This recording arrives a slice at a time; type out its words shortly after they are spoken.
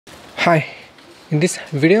Hi, in this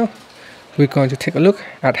video we're going to take a look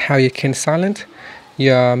at how you can silence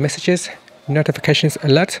your messages notifications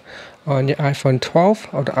alert on your iPhone 12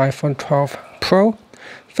 or the iPhone 12 Pro.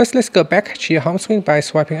 First, let's go back to your home screen by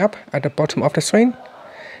swiping up at the bottom of the screen.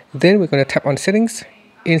 Then we're going to tap on settings.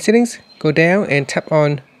 In settings, go down and tap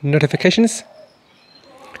on notifications.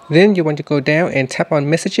 Then you want to go down and tap on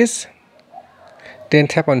messages. Then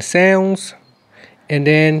tap on sounds and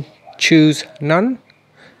then choose none.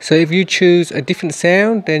 So if you choose a different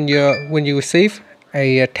sound, then when you receive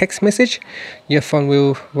a text message, your phone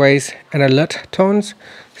will raise an alert tones.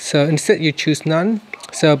 So instead you choose none.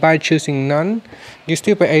 So by choosing none, you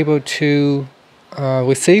still be able to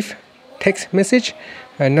receive text message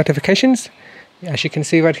notifications, as you can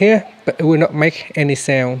see right here, but it will not make any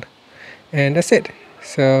sound. And that's it.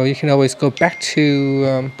 So you can always go back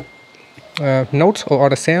to notes or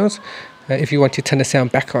other sounds if you want to turn the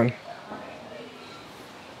sound back on.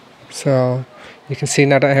 So you can see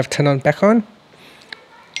now that I have turned on back on.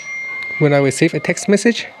 When I receive a text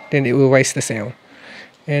message, then it will raise the sound.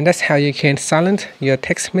 And that's how you can silence your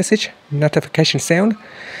text message notification sound.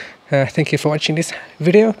 Thank you for watching this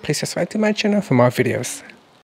video. Please subscribe to my channel for more videos.